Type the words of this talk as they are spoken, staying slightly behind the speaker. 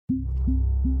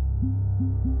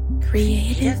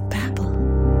Creative Babble.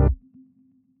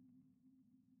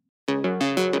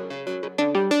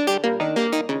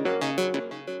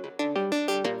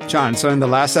 John, so in the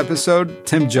last episode,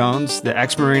 Tim Jones, the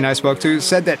ex-Marine I spoke to,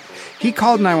 said that he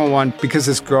called 911 because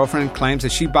his girlfriend claims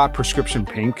that she bought prescription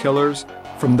painkillers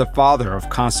from the father of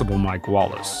Constable Mike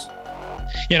Wallace.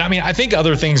 Yeah, I mean, I think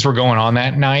other things were going on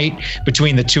that night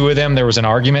between the two of them. There was an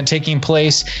argument taking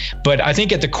place, but I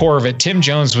think at the core of it, Tim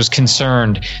Jones was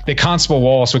concerned that Constable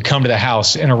Wallace would come to the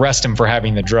house and arrest him for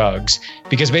having the drugs,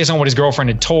 because based on what his girlfriend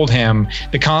had told him,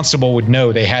 the constable would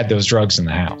know they had those drugs in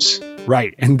the house.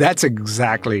 Right, and that's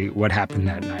exactly what happened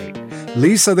that night.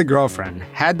 Lisa, the girlfriend,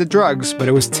 had the drugs, but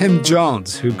it was Tim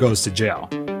Jones who goes to jail.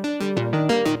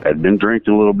 I'd been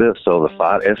drinking a little bit, so the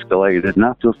fight escalated,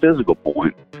 not to a physical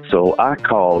point. So I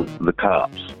called the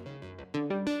cops.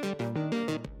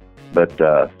 But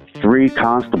 3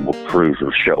 constable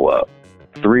cruisers show up.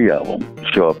 3 of them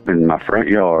show up in my front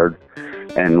yard.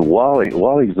 And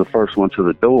Wally's the first one to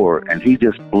the door, and he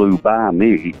just blew by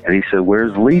me, and he said,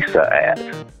 "Where's Lisa at?"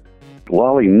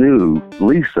 Wally knew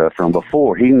Lisa from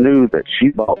before. He knew that she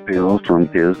bought pills from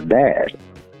his dad.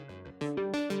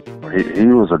 He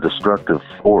was a destructive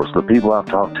force. The people I've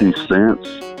talked to since,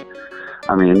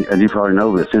 I mean, and you probably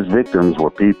know this, his victims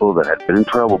were people that had been in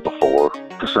trouble before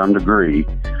to some degree,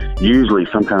 usually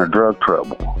some kind of drug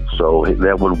trouble. So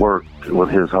that would work with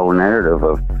his whole narrative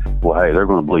of, well, hey, they're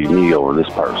going to bleed me over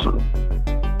this person.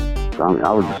 So, I mean,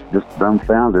 I was just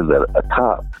dumbfounded that a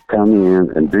cop could come in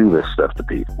and do this stuff to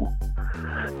people.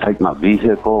 Take my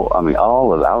vehicle. I mean,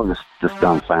 all of it. I was just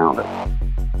dumbfounded.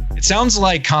 It sounds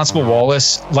like Constable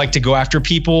Wallace liked to go after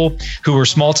people who were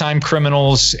small-time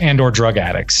criminals and or drug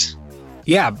addicts.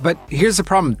 Yeah, but here's the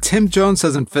problem. Tim Jones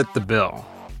doesn't fit the bill.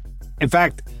 In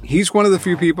fact, he's one of the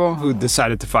few people who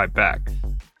decided to fight back.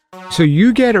 So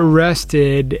you get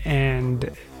arrested, and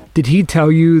did he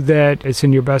tell you that it's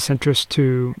in your best interest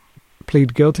to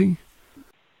plead guilty?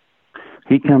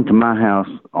 He came to my house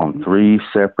on 3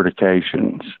 separate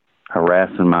occasions,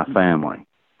 harassing my family,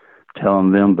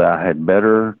 telling them that I had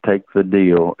better take the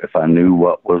deal if I knew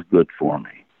what was good for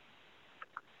me.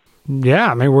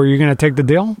 Yeah, I mean, were you going to take the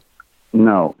deal?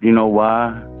 No. You know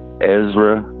why?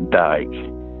 Ezra Dyke.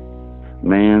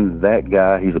 Man, that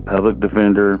guy, he's a public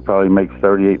defender, probably makes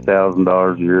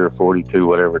 $38,000 a year, $42,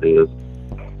 whatever it is.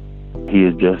 He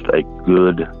is just a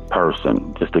good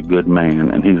person, just a good man.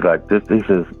 And he's like, this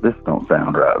don't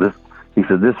sound right. He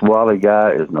said, this Wally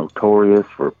guy is notorious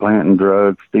for planting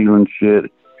drugs, stealing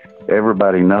shit.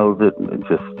 Everybody knows it.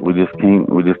 We just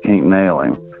can't nail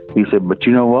him. He said, but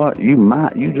you know what? You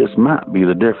just might be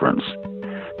the difference.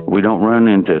 We don't run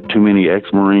into too many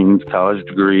ex-Marines, college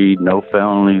degree, no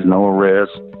felonies, no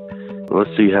arrests.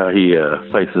 Let's see how he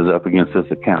faces up against this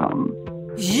accountant.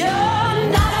 You're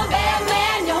not a bad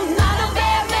man, you're not a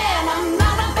bad man, I'm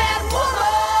not a bad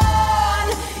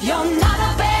woman. You're not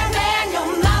a bad man,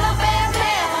 you're not a bad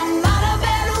man, I'm not a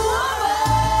bad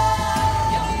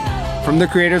woman. From the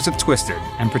creators of Twisted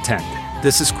and Pretend,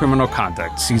 this is Criminal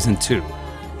Conduct Season 2,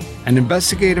 an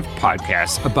investigative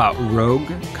podcast about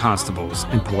rogue constables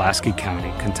in Pulaski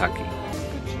County, Kentucky.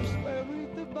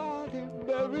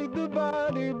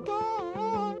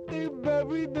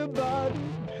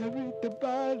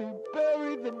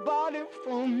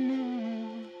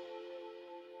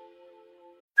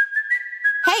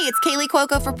 Hey, it's Kaylee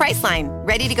Cuoco for Priceline.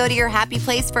 Ready to go to your happy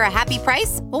place for a happy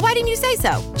price? Well, why didn't you say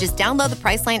so? Just download the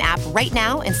Priceline app right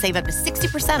now and save up to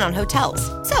 60% on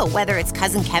hotels. So whether it's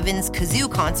Cousin Kevin's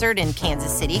Kazoo Concert in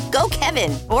Kansas City, go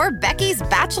Kevin, or Becky's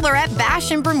Bachelorette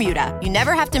Bash in Bermuda, you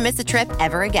never have to miss a trip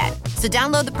ever again. So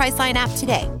download the Priceline app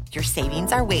today. Your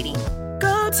savings are waiting.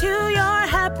 Go to your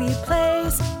happy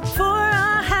place for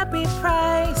a happy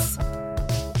price.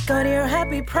 Go to your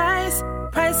happy price,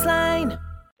 Priceline.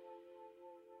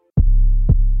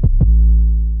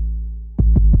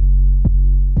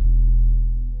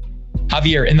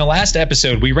 Javier, in the last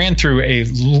episode, we ran through a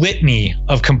litany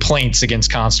of complaints against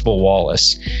Constable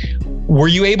Wallace. Were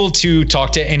you able to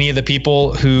talk to any of the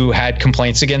people who had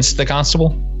complaints against the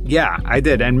constable? Yeah, I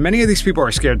did, and many of these people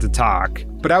are scared to talk,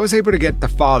 but I was able to get the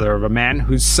father of a man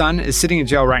whose son is sitting in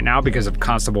jail right now because of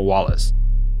Constable Wallace.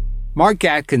 Mark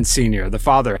Atkins Sr., the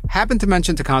father, happened to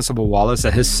mention to Constable Wallace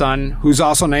that his son, who's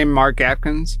also named Mark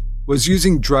Atkins, was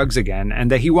using drugs again and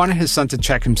that he wanted his son to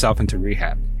check himself into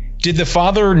rehab. Did the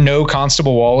father know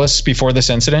Constable Wallace before this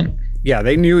incident? Yeah,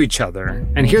 they knew each other,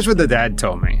 and here's what the dad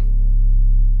told me.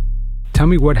 Tell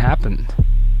me what happened.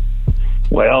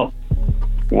 Well,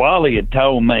 Wally had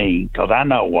told me, because I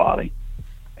know Wally,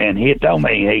 and he had told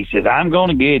me, he said, I'm going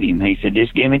to get him. He said,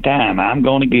 just give me time. I'm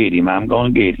going to get him. I'm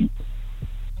going to get him.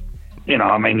 you know,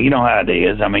 I mean, you know how it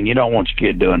is. I mean, you don't want your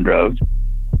kid doing drugs.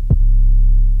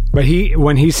 But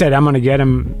when he said, I'm going to get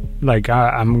him, like,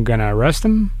 I'm going to arrest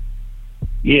him?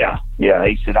 Yeah.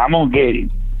 He said, I'm going to get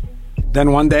him.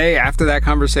 Then one day after that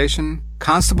conversation,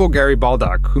 Constable Gary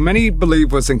Baldock, who many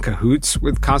believe was in cahoots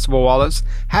with Constable Wallace,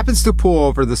 happens to pull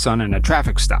over the son in a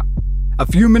traffic stop. A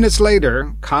few minutes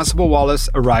later, Constable Wallace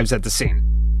arrives at the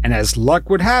scene. And as luck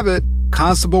would have it,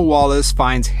 Constable Wallace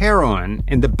finds heroin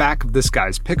in the back of this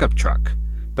guy's pickup truck.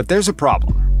 But there's a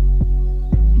problem.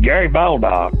 Gary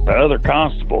Baldock, the other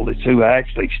constable, is who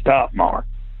actually stopped Mark.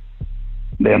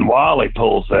 Then Wally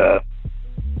pulls up,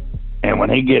 and when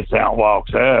he gets out and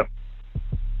walks up,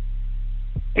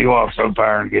 he walks over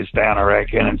there and gets down, I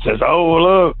reckon, and says, oh,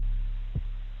 look,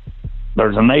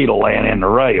 there's a needle laying in the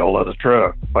rail of the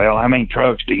truck. Well, how many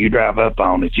trucks do you drive up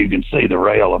on that you can see the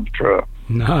rail of the truck?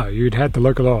 No, you'd have to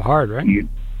look a little hard, right?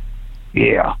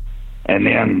 Yeah.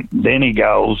 And then he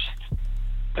goes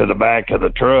to the back of the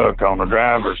truck on the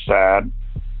driver's side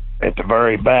at the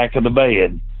very back of the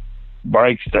bed,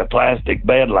 breaks the plastic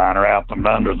bed liner out from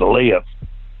under the lip,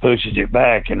 pushes it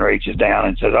back and reaches down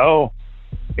and says, oh,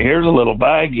 here's a little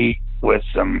baggie with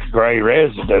some gray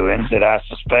residue in it that I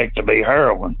suspect to be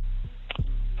heroin.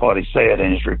 That's what he said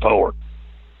in his report.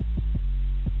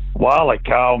 Wally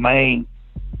called me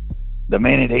the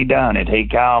minute he done it. He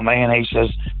called me and he says,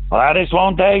 well, I just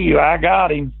want to tell you, I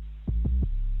got him.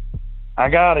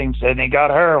 Said he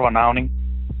got heroin on him.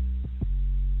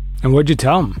 And what'd you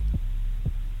tell him?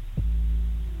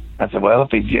 I said, well,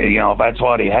 if that's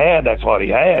what he had, that's what he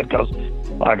had. Because,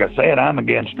 like I said, I'm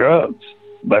against drugs.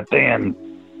 But then,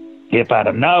 if I'd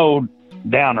have known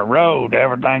down the road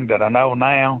everything that I know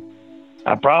now,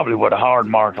 I probably would have hired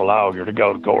Mark a lawyer to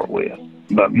go to court with.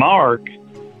 But Mark,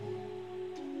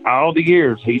 all the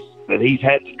years that he's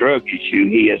had the drug issue,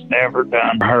 he has never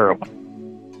done heroin.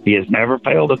 He has never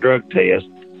failed a drug test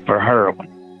for heroin.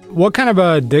 What kind of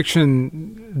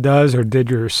addiction does or did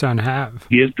your son have?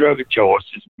 His drug of choice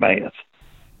is meth.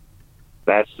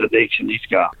 That's the addiction he's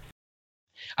got.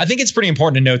 I think it's pretty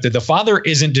important to note that the father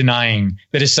isn't denying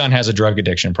that his son has a drug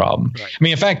addiction problem. Right. I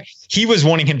mean, in fact, he was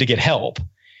wanting him to get help.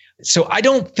 So I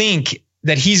don't think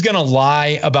that he's going to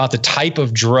lie about the type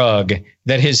of drug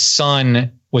that his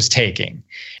son was taking.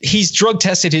 He's drug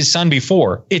tested his son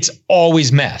before. It's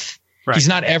always meth. Right. He's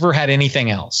not ever had anything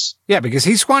else. Yeah, because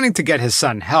he's wanting to get his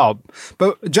son help.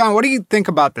 But John, what do you think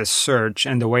about this search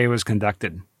and the way it was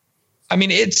conducted? I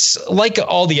mean, it's like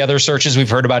all the other searches we've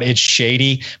heard about. It's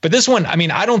shady. But this one, I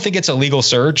mean, I don't think it's a legal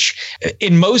search.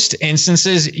 In most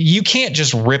instances, you can't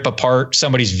just rip apart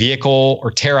somebody's vehicle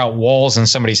or tear out walls in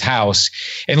somebody's house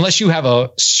unless you have a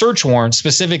search warrant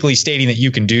specifically stating that you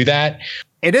can do that.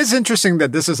 It is interesting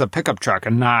that this is a pickup truck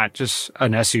and not just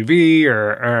an SUV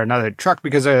or another truck,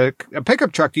 because a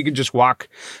pickup truck, you can just walk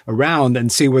around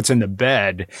and see what's in the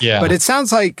bed. Yeah. But it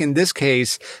sounds like in this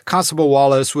case, Constable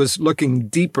Wallace was looking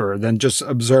deeper than just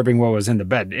observing what was in the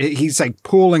bed. He's like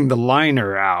pulling the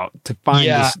liner out to find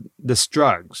this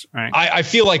drugs, right? I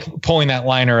feel like pulling that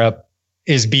liner up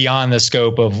is beyond the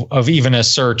scope of even a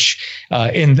search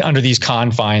under these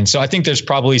confines. So I think there's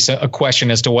probably a question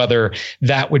as to whether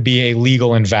that would be a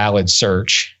legal and valid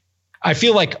search. I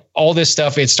feel like all this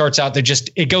stuff, it starts out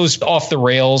that it goes off the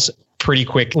rails pretty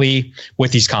quickly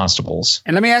with these constables.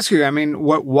 And let me ask you, I mean,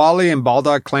 what Wally and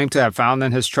Baldock claimed to have found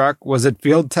in his truck, was it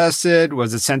field tested?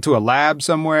 Was it sent to a lab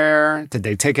somewhere? Did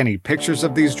they take any pictures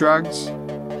of these drugs?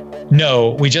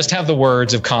 No, we just have the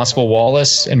words of Constable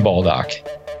Wallace and Baldock.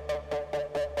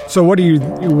 So what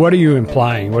are you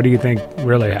implying? What do you think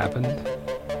really happened?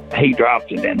 He dropped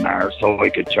it in there so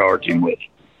we could charge him with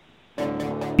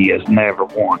it. He has never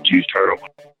once used heroin.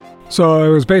 So it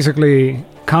was basically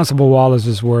Constable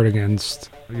Wallace's word against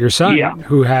your son,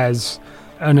 who has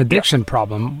an addiction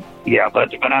problem. Yeah,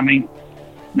 but I mean,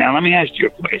 now let me ask you a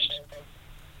question.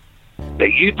 Do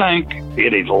you think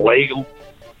it is illegal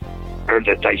or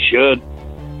that they should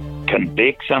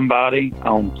convict somebody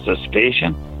on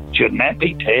suspicion? Shouldn't that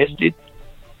be tested?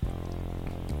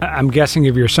 I'm guessing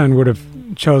if your son would have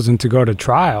chosen to go to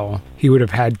trial, he would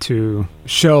have had to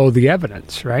show the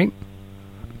evidence, right?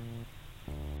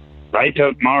 They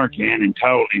took Mark in and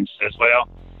told him, says, well,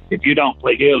 if you don't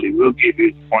plead guilty, we'll give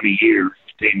you 20 years,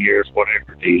 10 years,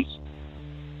 whatever it is.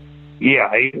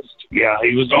 Yeah,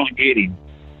 he was going to get him.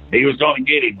 He was going to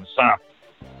get him with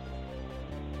something.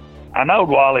 I know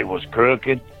Wally was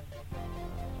crooked,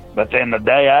 but then the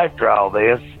day after all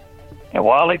this, and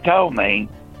Wally told me,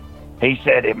 he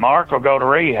said, if Mark will go to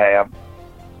rehab,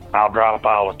 I'll drop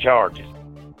all the charges.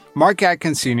 Mark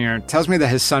Atkins Sr. tells me that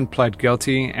his son pled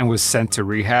guilty and was sent to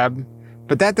rehab,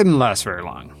 but that didn't last very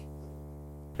long.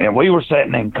 And we were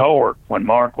sitting in court when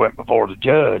Mark went before the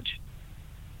judge.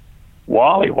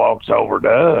 Wally walks over to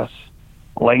us,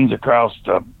 leans across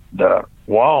the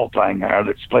wall thing there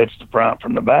that splits the front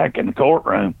from the back in the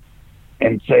courtroom,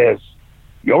 and says,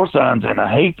 your son's in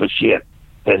a heap of shit,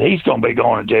 that he's going to be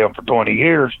going to jail for 20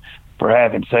 years for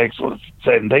having sex with a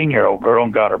 17-year-old girl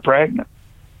and got her pregnant.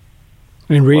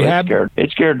 In rehab? Well, it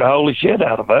scared the holy shit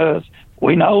out of us.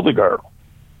 We know the girl.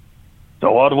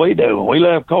 So what do? When we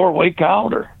left court, we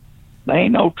called her. There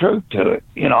ain't no truth to it.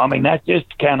 You know, I mean, that's just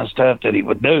the kind of stuff that he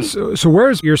would do. So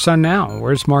where's your son now?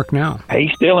 Where's Mark now?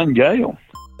 He's still in jail.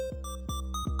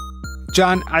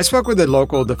 John, I spoke with a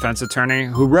local defense attorney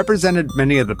who represented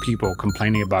many of the people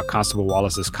complaining about Constable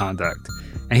Wallace's conduct.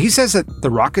 And he says that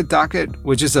the Rocket Docket,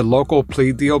 which is a local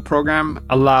plea deal program,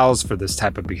 allows for this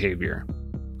type of behavior.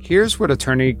 Here's what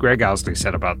attorney Greg Owsley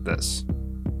said about this.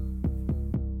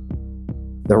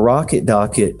 The Rocket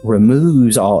Docket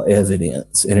removes all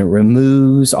evidence and it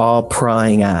removes all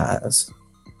prying eyes.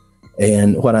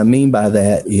 And what I mean by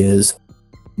that is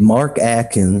Mark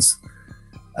Atkins,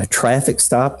 a traffic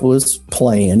stop was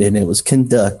planned and it was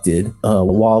conducted.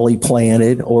 Wally planned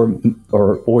it,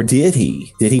 or did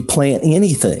he? Did he plan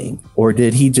anything? Or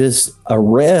did he just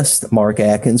arrest Mark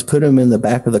Atkins, put him in the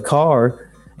back of the car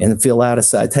and fill out a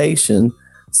citation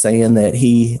saying that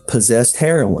he possessed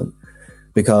heroin?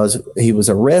 Because he was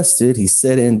arrested, he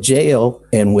sat in jail,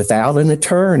 and without an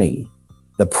attorney,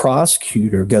 the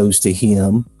prosecutor goes to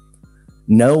him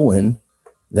knowing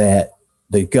that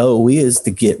the goal is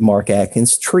to get Mark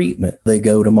Atkins treatment. They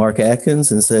go to Mark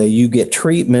Atkins and say, you get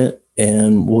treatment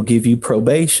and we'll give you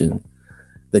probation.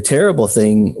 The terrible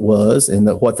thing was,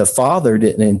 and what the father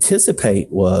didn't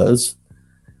anticipate was,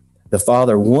 the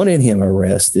father wanted him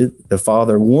arrested. The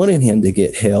father wanted him to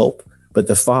get help, but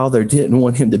the father didn't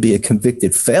want him to be a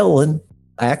convicted felon.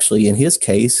 Actually, in his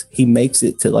case, he makes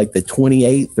it to like the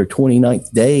 28th or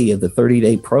 29th day of the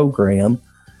 30-day program.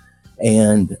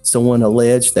 And someone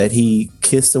alleged that he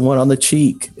kissed someone on the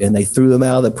cheek and they threw him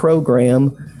out of the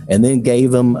program and then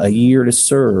gave him a year to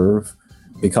serve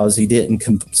because he didn't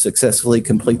successfully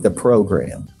complete the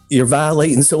program. You're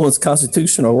violating someone's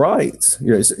constitutional rights.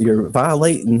 You're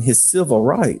violating his civil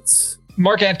rights.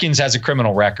 Mark Atkins has a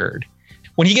criminal record.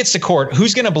 When he gets to court,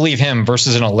 who's going to believe him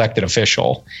versus an elected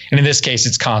official? And in this case,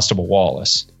 it's Constable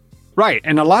Wallace. Right.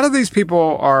 And a lot of these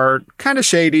people are kind of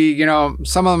shady. You know,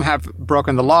 some of them have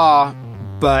broken the law,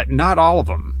 but not all of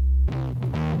them.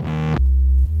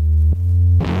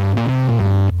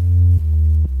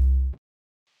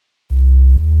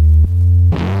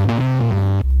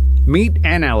 Meet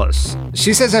Ann Ellis.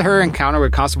 She says that her encounter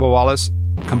with Constable Wallace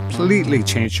completely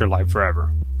changed her life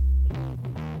forever.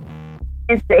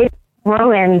 It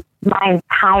ruined my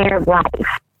entire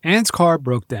life. Ann's car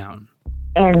broke down.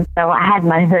 And so I had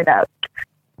my hood up.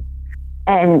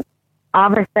 And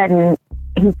all of a sudden,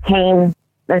 he came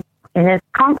in his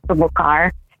constable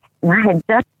car, and I had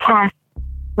just cashed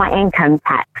my income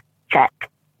tax check.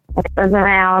 It was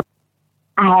around,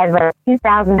 I had like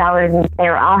 $2,000, and they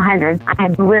were all hundreds. I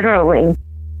had literally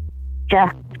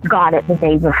just got it the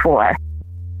day before.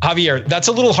 Javier, that's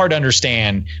a little hard to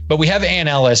understand, but we have Ann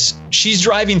Ellis. She's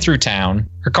driving through town.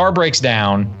 Her car breaks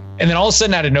down. And then all of a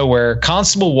sudden, out of nowhere,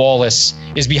 Constable Wallace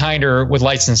is behind her with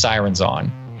lights and sirens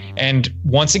on. And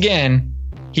once again,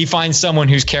 he finds someone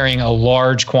who's carrying a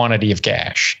large quantity of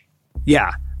cash.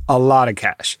 Yeah, a lot of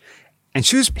cash. And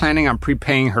she was planning on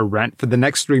prepaying her rent for the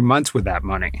next 3 months with that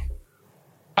money.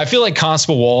 I feel like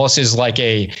Constable Wallace is like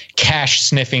a cash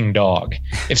sniffing dog.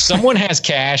 If someone has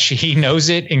cash, he knows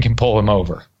it and can pull him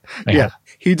over. Man. Yeah,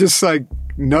 he just like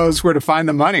knows where to find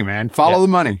the money, man. Follow the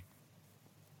money.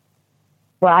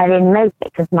 Well, I didn't make it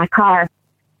because my car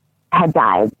had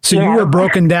died. So you were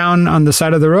broken down on the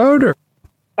side of the road? Or?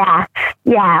 Yeah,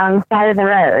 on the side of the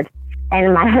road.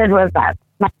 And my hood was up.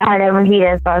 My car had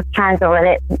overheated, so I was trying to let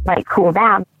it like cool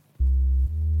down.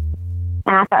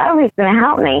 And I thought, oh, he's going to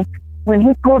help me. When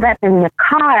he pulled up in the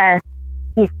car,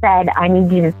 he said, I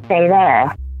need you to stay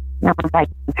there. And I was like,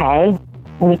 okay.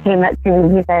 And he came up to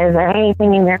me, he said, is there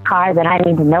anything in your car that I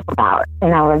need to know about?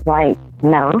 And I was like,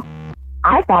 no.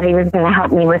 I thought he was going to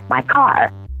help me with my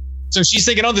car. So she's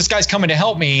thinking, oh, this guy's coming to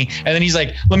help me. And then he's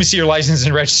like, let me see your license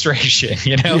and registration.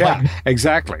 You know? Yeah, like,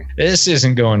 exactly. This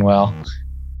isn't going well.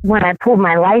 When I pulled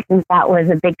my license, that was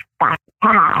a big stack of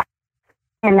cash.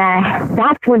 And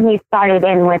that's when he started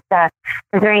in with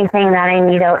is there anything that I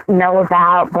need to know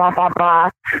about, blah, blah, blah.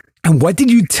 And what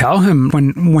did you tell him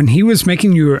when he was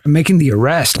making the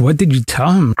arrest? What did you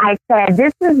tell him? I said,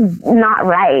 this is not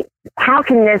right. How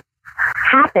can this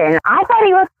happen? I thought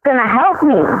he was going to help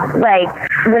me. Like,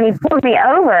 when he pulled me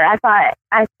over, I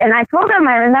told him,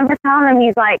 I remember telling him,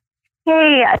 he's like,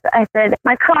 hey, I said,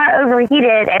 my car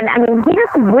overheated. And I mean, he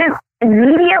just went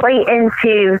immediately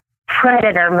into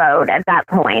predator mode at that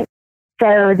point.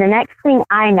 So the next thing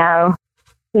I know,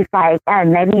 he's like,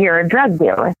 maybe you're a drug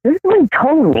dealer. This is what he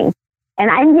told me. And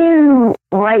I knew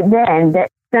right then that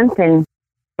something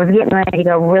was getting ready to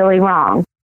go really wrong.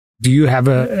 Do you have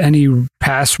any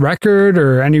past record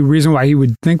or any reason why he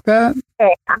would think that?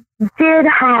 I did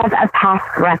have a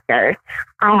past record.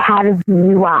 I had a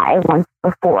DUI once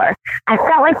before. I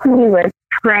felt like he was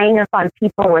preying upon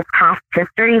people with past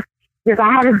histories because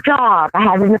I had a job, I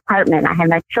had an apartment, I had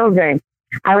my children.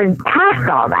 I was past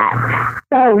all that.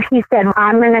 So he said,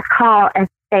 I'm going to call a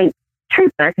state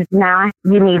trooper because now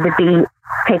you need to be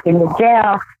taken to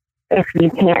jail if you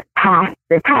can't pass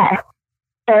the test.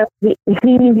 So he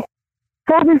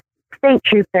told the state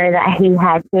trooper that he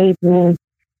had gave me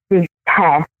this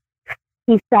test.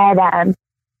 He said,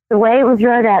 the way it was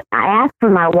wrote up, I asked for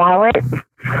my wallet,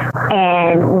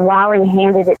 and Wally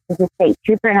handed it to the state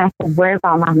trooper, and I said, where's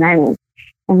all my money?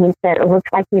 And he said, it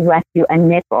looks like he left you a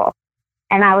nickel.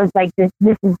 And I was like, this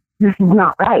is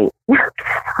not right.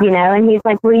 And he's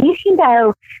like, well, you should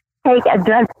go take a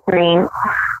drug screen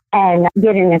and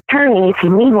get an attorney if you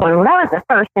need one. Well, that was the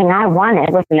first thing I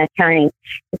wanted was an attorney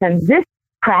because this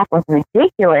crap was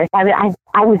ridiculous. I mean,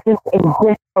 I was just in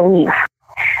disbelief.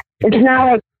 It's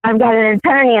not like I've got an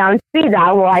attorney on speed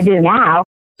dial. Well, I do now.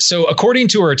 So according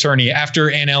to her attorney, after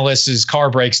Ann Ellis's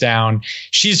car breaks down,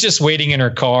 she's just waiting in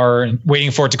her car, waiting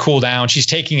for it to cool down. She's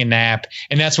taking a nap.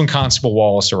 And that's when Constable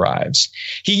Wallace arrives.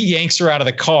 He yanks her out of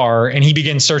the car and he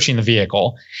begins searching the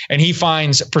vehicle. And he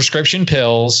finds prescription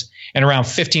pills and around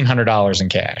 $1,500 in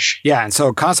cash. Yeah. And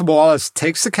so Constable Wallace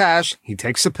takes the cash. He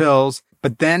takes the pills.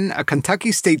 But then a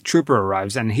Kentucky state trooper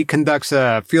arrives and he conducts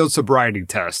a field sobriety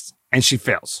test and she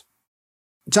fails.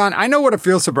 John, I know what a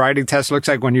field sobriety test looks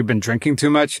like when you've been drinking too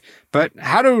much, but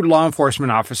how do law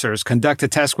enforcement officers conduct a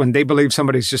test when they believe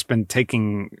somebody's just been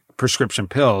taking prescription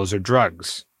pills or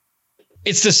drugs?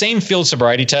 It's the same field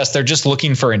sobriety test. They're just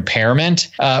looking for impairment,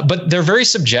 but they're very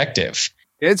subjective.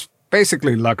 It's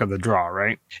basically luck of the draw,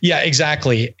 right? Yeah,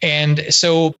 exactly. And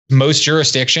so most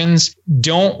jurisdictions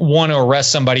don't want to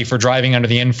arrest somebody for driving under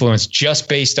the influence just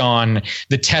based on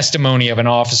the testimony of an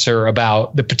officer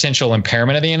about the potential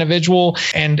impairment of the individual.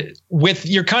 And with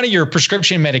your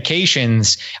prescription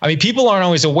medications, I mean, people aren't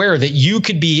always aware that you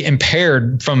could be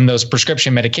impaired from those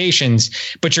prescription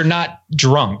medications, but you're not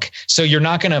drunk. So you're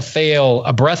not going to fail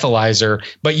a breathalyzer,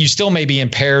 but you still may be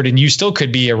impaired and you still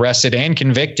could be arrested and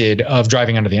convicted of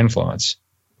driving under the influence.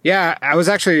 Yeah, I was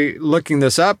actually looking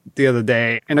this up the other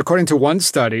day, and according to one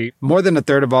study, more than a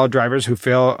third of all drivers who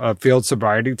fail a field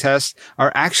sobriety test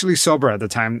are actually sober at the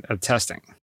time of testing.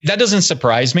 That doesn't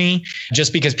surprise me,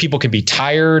 just because people can be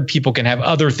tired. People can have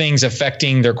other things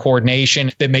affecting their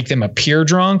coordination that make them appear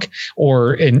drunk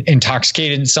or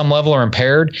intoxicated in some level or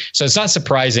impaired. So it's not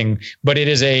surprising, but it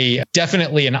is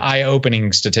definitely an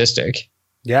eye-opening statistic.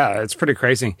 Yeah, it's pretty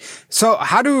crazy. So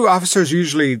how do officers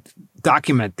usually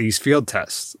document these field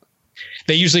tests?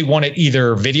 They usually want it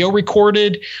either video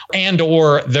recorded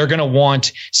or they're going to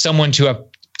want someone to have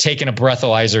taken a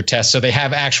breathalyzer test so they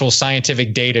have actual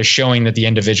scientific data showing that the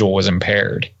individual was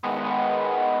impaired.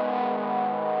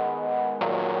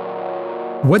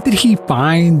 What did he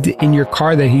find in your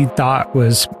car that he thought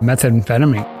was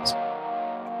methamphetamines?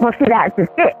 Well, see, that's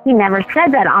just it. He never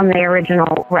said that on the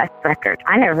original arrest record.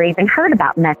 I never even heard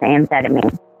about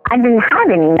methamphetamine. I didn't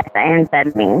have any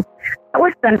methamphetamine. It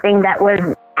was something that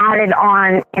was added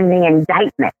on in the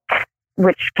indictment,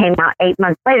 which came out 8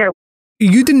 months later.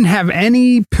 You didn't have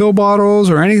any pill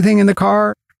bottles or anything in the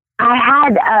car? I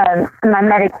had my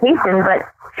medication, but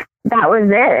that was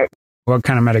it. What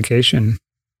kind of medication?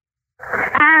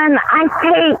 I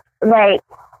take like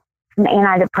some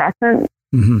antidepressants.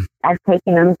 Mm-hmm. I've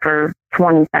taken them for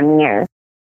 20-some years.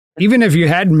 Even if you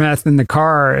had meth in the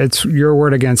car, it's your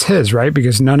word against his, right?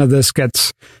 Because none of this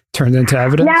gets turned into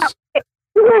evidence?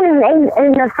 No,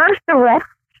 in the first arrest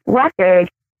record,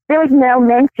 there was no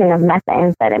mention of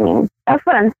methamphetamine. That's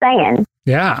what I'm saying.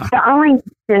 Yeah. The only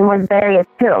mention was various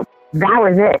pills. That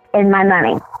was it in my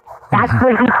money. That's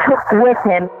what he took with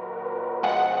him.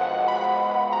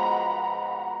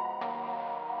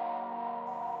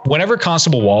 Whenever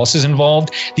Constable Wallace is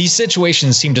involved, these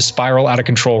situations seem to spiral out of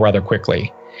control rather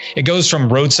quickly. It goes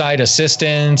from roadside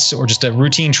assistance or just a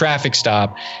routine traffic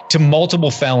stop to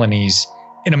multiple felonies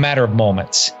in a matter of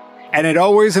moments. And it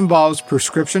always involves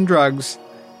prescription drugs,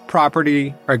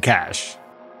 property, or cash.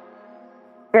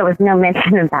 There was no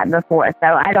mention of that before, so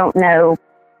I don't know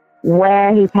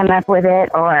where he came up with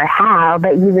it or how,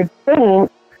 but you would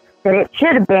think that it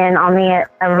should have been on the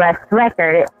arrest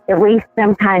record, at least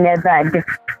some kind of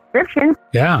description.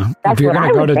 Yeah. That's if you're what going I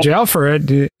to go would to think. jail for it,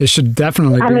 it should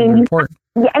definitely be a report.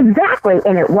 Yeah, exactly.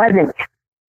 And it wasn't.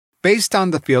 Based on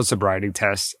the field sobriety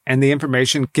test and the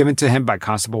information given to him by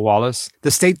Constable Wallace, the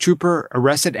state trooper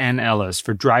arrested Ann Ellis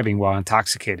for driving while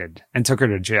intoxicated and took her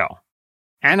to jail.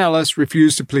 Ann Ellis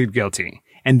refused to plead guilty,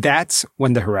 and that's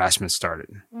when the harassment started.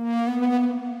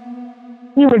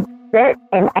 He would sit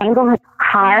and angle his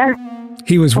car.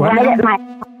 He was what? Right at my,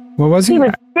 what was he? He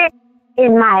would sit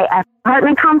in my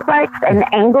apartment complex and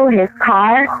angle his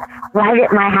car right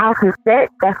at my house and sit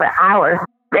there for hours.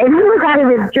 And he was out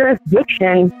of his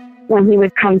jurisdiction when he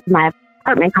would come to my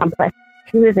apartment complex.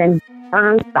 He was in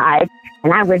Burnside,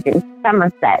 and I was in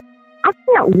Somerset. I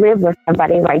can't live with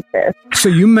somebody like this. So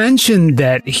you mentioned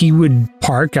that he would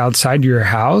park outside your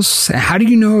house. How do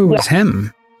you know it was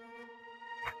him?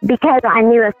 Because I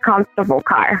knew his constable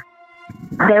car.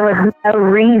 There was no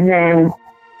reason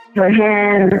for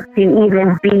him to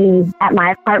even be at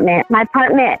my apartment. My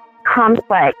apartment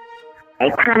complex,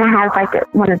 it kind of has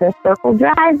like one of those circle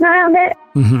drives around it.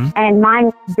 Mm-hmm. And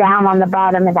mine's down on the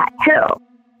bottom of that hill.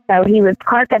 So he would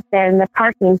park up there in the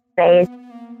parking space,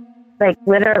 like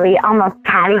literally almost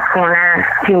catty corner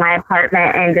to my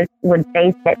apartment, and just would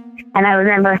face it. And I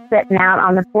remember sitting out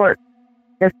on the porch,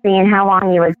 just seeing how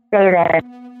long he would stay there.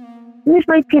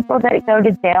 Usually people that go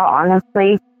to jail,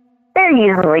 honestly, they're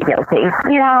usually guilty.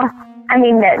 You know, I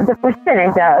mean, the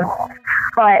percentage of,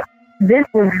 but this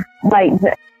was like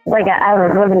I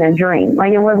was living a dream.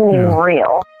 Like it wasn't even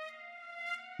real.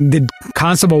 Did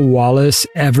Constable Wallace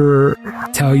ever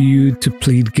tell you to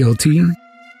plead guilty?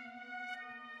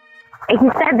 He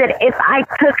said that if I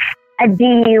took a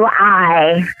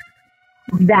DUI,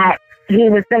 that he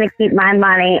was going to keep my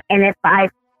money, and if I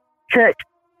took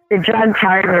the drug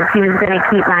charges, he was going to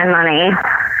keep my money.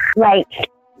 Like,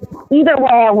 either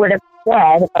way I would have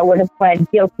pled, if I would have pled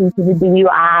guilty to the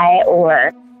DUI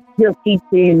or guilty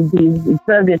to the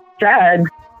bogus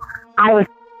drugs, I was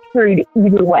screwed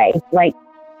either way. Like,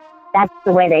 that's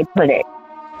the way they put it.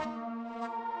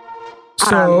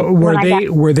 So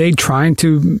were they trying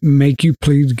to make you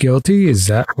plead guilty? Is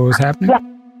that what was happening? Yeah,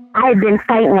 I had been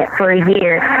fighting it for a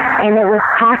year, and it was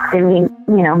costing me,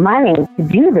 money to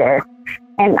do this,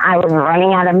 and I was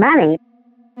running out of money.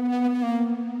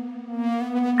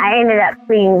 I ended up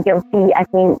pleading guilty, I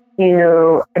think,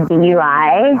 to a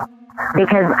DUI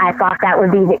because I thought that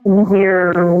would be the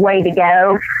easier way to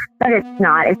go, but it's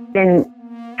not. It's been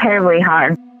terribly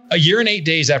hard. A year and 8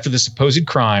 days after the supposed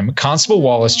crime, Constable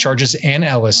Wallace charges Ann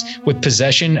Ellis with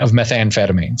possession of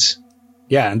methamphetamines.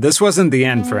 Yeah, and this wasn't the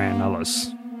end for Ann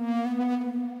Ellis.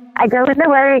 I go to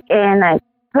work and I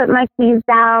put my keys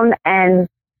down and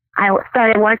I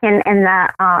started working in the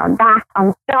back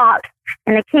on stocks,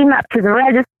 and I came up to the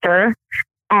register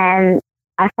and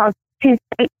I saw two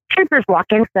state troopers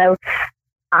walking, so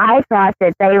I thought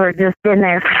that they were just in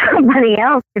there for somebody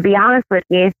else, to be honest with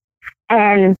you.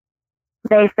 And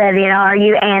they said, are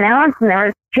you Ann Ellis? And there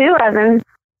was two of them.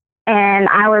 And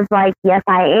I was like, yes,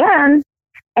 I am.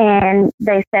 And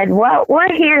they said, well,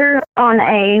 we're here on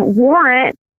a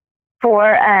warrant for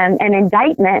an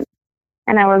indictment.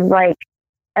 And I was like,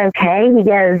 okay. He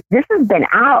goes, this has been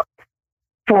out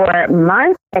for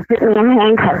months. They put me in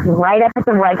handcuffs right up at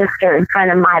the register in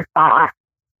front of my boss.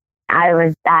 I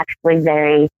was actually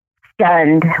very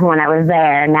stunned when I was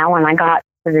there. Now, when I got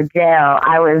to the jail,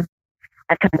 I was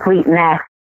a complete mess.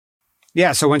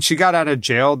 Yeah, so when she got out of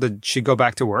jail, did she go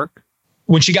back to work?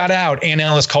 When she got out, Ann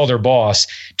Ellis called her boss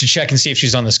to check and see if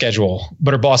she's on the schedule,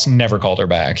 but her boss never called her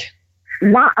back.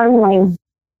 Not only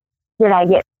did I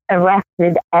get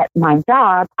arrested at my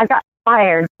job, I got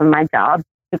fired from my job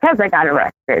because I got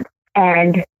arrested.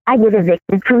 And I get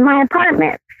evicted from my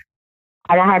apartment.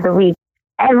 And I had to leave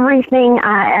everything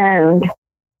I owned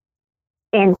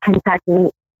in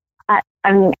Kentucky.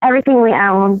 Everything we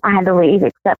own, I had to leave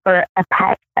except for a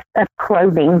pack of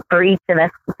clothing for each of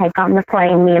us to take on the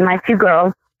plane, me and my two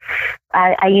girls.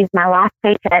 I used my last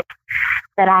paycheck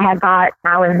that I had got.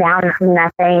 I was down to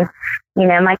nothing.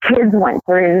 My kids went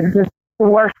through the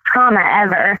worst trauma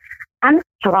ever. I'm a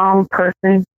strong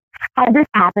person. Had this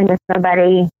happened to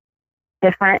somebody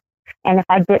different, and if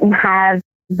I didn't have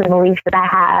the beliefs that I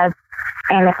have,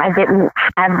 and if I didn't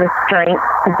have the strength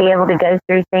to be able to go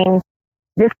through things,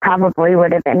 this probably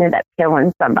would have ended up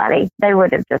killing somebody. They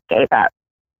would have just gave up.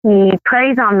 He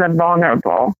preys on the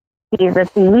vulnerable. He's a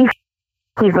thief.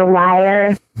 He's a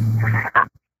liar.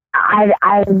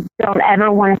 I don't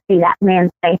ever want to see that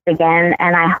man's face again,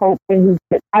 and I hope that he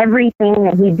gets everything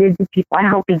that he did to people. I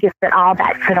hope he gets it all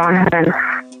back put on him.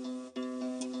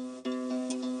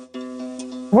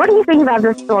 What do you think about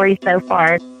this story so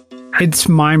far? It's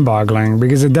mind-boggling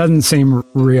because it doesn't seem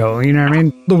real. You know what I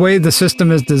mean? The way the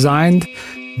system is designed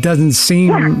doesn't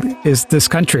seem is this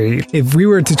country. If we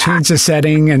were to change the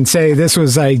setting and say this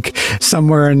was like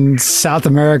somewhere in South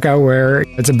America where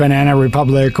it's a banana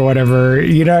republic or whatever,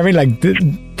 you know what I mean?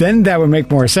 Like, then that would make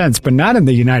more sense, but not in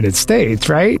the United States,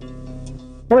 right?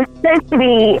 We're supposed to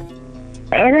be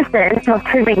innocent until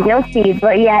proven guilty,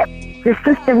 but yet the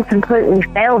system completely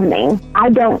failed me. I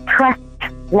don't trust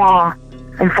law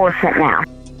enforcement now.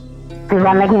 Does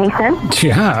that make any sense?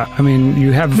 Yeah, I mean,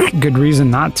 you have good reason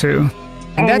not to.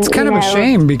 And that's kind of a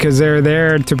shame because they're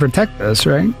there to protect us,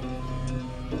 right?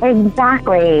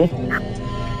 Exactly.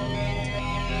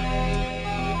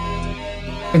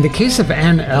 In the case of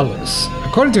Ann Ellis,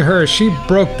 according to her, she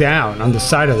broke down on the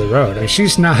side of the road and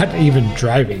she's not even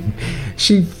driving.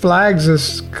 She flags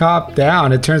this cop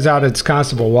down. It turns out it's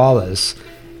Constable Wallace,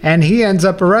 and he ends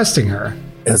up arresting her.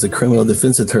 As a criminal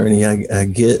defense attorney, I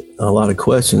get a lot of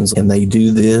questions. Can they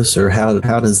do this? Or how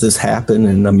does this happen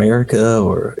in America?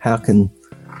 Or how can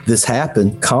this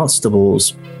happen?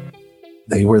 Constables,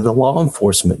 they were the law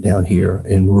enforcement down here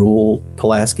in rural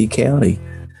Pulaski County.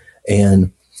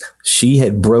 And she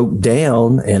had broke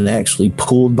down and actually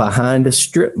pulled behind a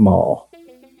strip mall.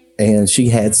 And she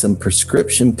had some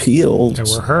prescription pills. They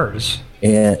were hers.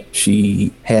 And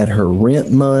she had her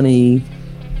rent money.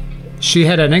 She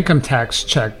had an income tax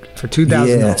check for $2,000.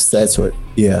 Yes, that's what.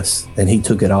 Yes, and he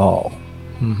took it all.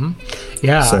 Mm-hmm.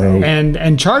 Yeah, so,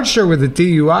 and charged her with a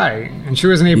DUI, and she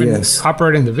wasn't even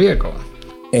operating the vehicle.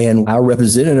 And I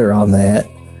represented her on that.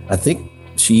 I think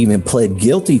she even pled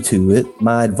guilty to it.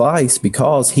 My advice,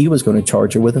 because he was going to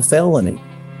charge her with a felony.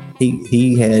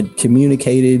 He had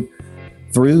communicated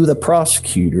through the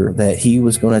prosecutor that he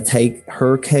was going to take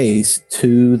her case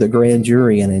to the grand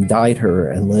jury and indict her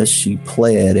unless she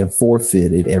pled and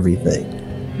forfeited everything.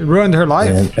 It ruined her life.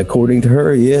 And according to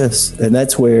her, yes. And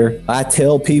that's where I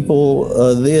tell people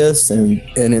this, and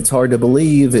it's hard to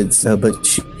believe. But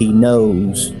he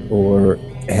knows or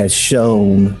has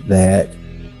shown that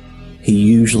he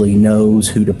usually knows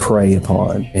who to prey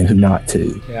upon and who not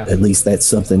to. Yeah. At least that's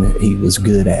something that he was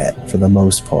good at for the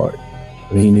most part.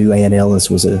 He knew Ann Ellis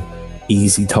was an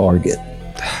easy target.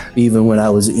 Even when I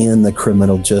was in the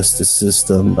criminal justice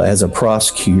system as a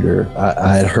prosecutor,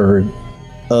 I had heard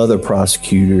other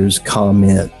prosecutors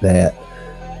comment that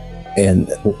and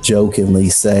jokingly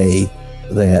say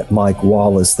that Mike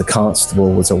Wallace, the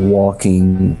constable, was a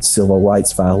walking civil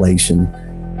rights violation.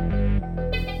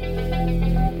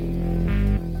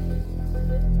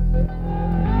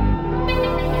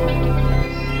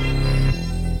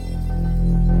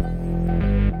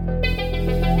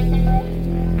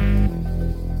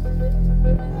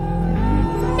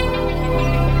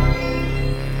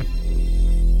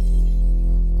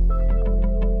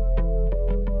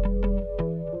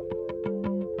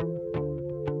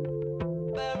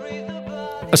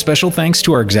 A special thanks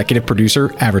to our executive producer,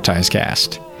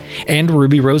 AdvertiseCast, and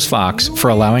Ruby Rose Fox for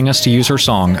allowing us to use her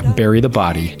song, Bury the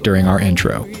Body, during our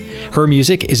intro. Her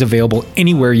music is available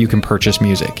anywhere you can purchase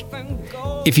music.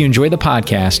 If you enjoy the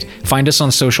podcast, find us on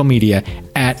social media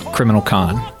at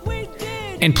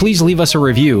CriminalCon. And please leave us a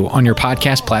review on your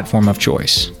podcast platform of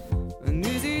choice.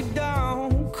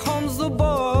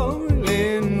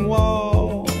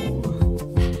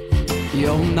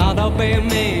 You're not a bad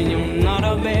man, you're not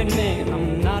a bad man,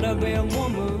 I'm not a bad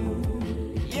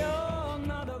woman. You're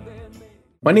not a bad man.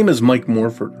 My name is Mike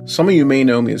Morford. Some of you may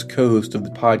know me as co-host of the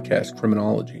podcast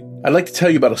Criminology. I'd like to tell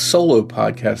you about a solo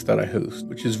podcast that I host,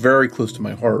 which is very close to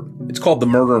my heart. It's called The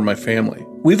Murder in My Family.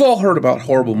 We've all heard about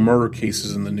horrible murder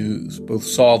cases in the news, both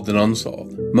solved and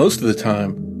unsolved. Most of the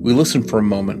time, we listen for a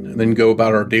moment and then go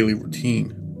about our daily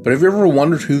routine. But have you ever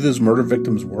wondered who those murder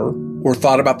victims were? Or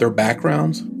thought about their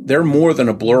backgrounds? They're more than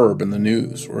a blurb in the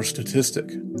news or a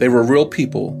statistic. They were real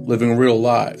people living real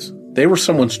lives. They were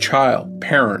someone's child,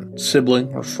 parent,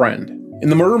 sibling, or friend.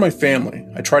 In The Murder in My Family,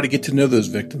 I try to get to know those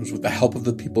victims with the help of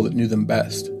the people that knew them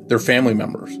best, their family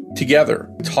members. Together,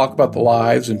 we talk about the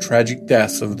lives and tragic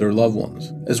deaths of their loved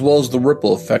ones, as well as the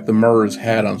ripple effect the murders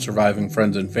had on surviving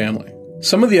friends and family.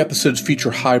 Some of the episodes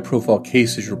feature high-profile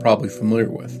cases you're probably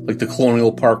familiar with, like the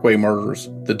Colonial Parkway murders,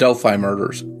 the Delphi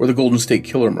murders, or the Golden State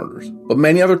Killer murders. But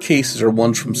many other cases are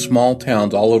ones from small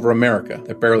towns all over America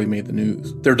that barely made the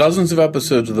news. There are dozens of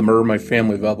episodes of The Murder in My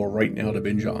Family available right now to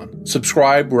binge on.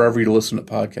 Subscribe wherever you listen to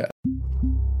podcasts.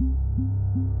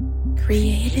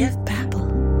 Creative Babble.